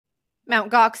Mt.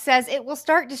 Gox says it will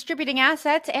start distributing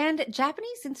assets, and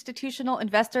Japanese institutional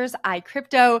investors eye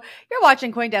crypto. You're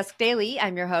watching CoinDesk Daily.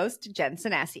 I'm your host, Jen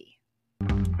Sanasie.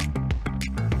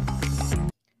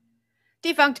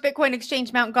 Defunct Bitcoin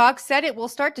exchange Mt. Gox said it will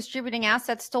start distributing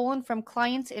assets stolen from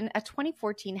clients in a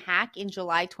 2014 hack in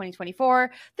July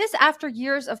 2024, this after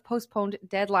years of postponed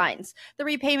deadlines. The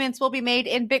repayments will be made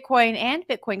in Bitcoin and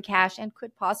Bitcoin Cash and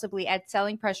could possibly add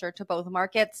selling pressure to both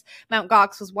markets. Mt.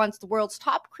 Gox was once the world's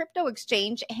top crypto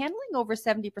exchange, handling over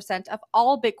 70% of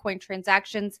all Bitcoin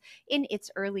transactions in its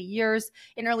early years.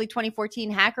 In early 2014,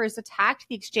 hackers attacked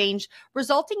the exchange,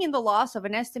 resulting in the loss of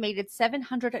an estimated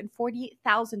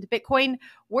 740,000 Bitcoin,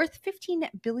 worth $15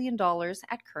 billion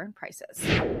at current prices.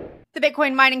 The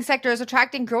Bitcoin mining sector is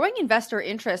attracting growing investor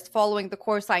interest following the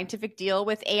Core Scientific deal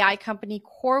with AI company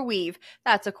CoreWeave.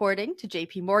 That's according to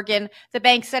JP Morgan. The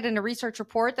bank said in a research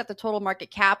report that the total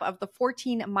market cap of the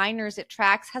 14 miners it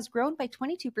tracks has grown by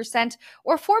 22%,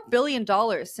 or $4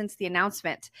 billion since the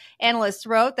announcement. Analysts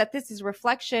wrote that this is a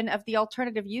reflection of the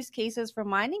alternative use cases for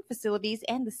mining facilities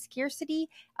and the scarcity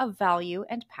of value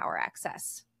and power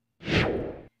access.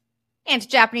 And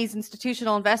Japanese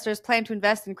institutional investors plan to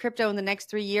invest in crypto in the next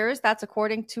 3 years. That's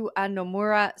according to a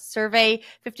Nomura survey.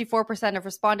 54% of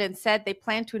respondents said they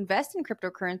plan to invest in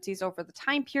cryptocurrencies over the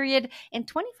time period,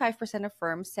 and 25% of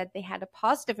firms said they had a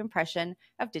positive impression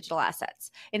of digital assets.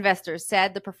 Investors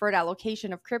said the preferred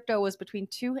allocation of crypto was between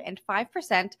 2 and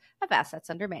 5% of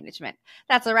assets under management.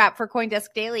 That's a wrap for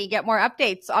CoinDesk Daily. Get more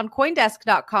updates on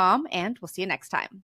CoinDesk.com, and we'll see you next time.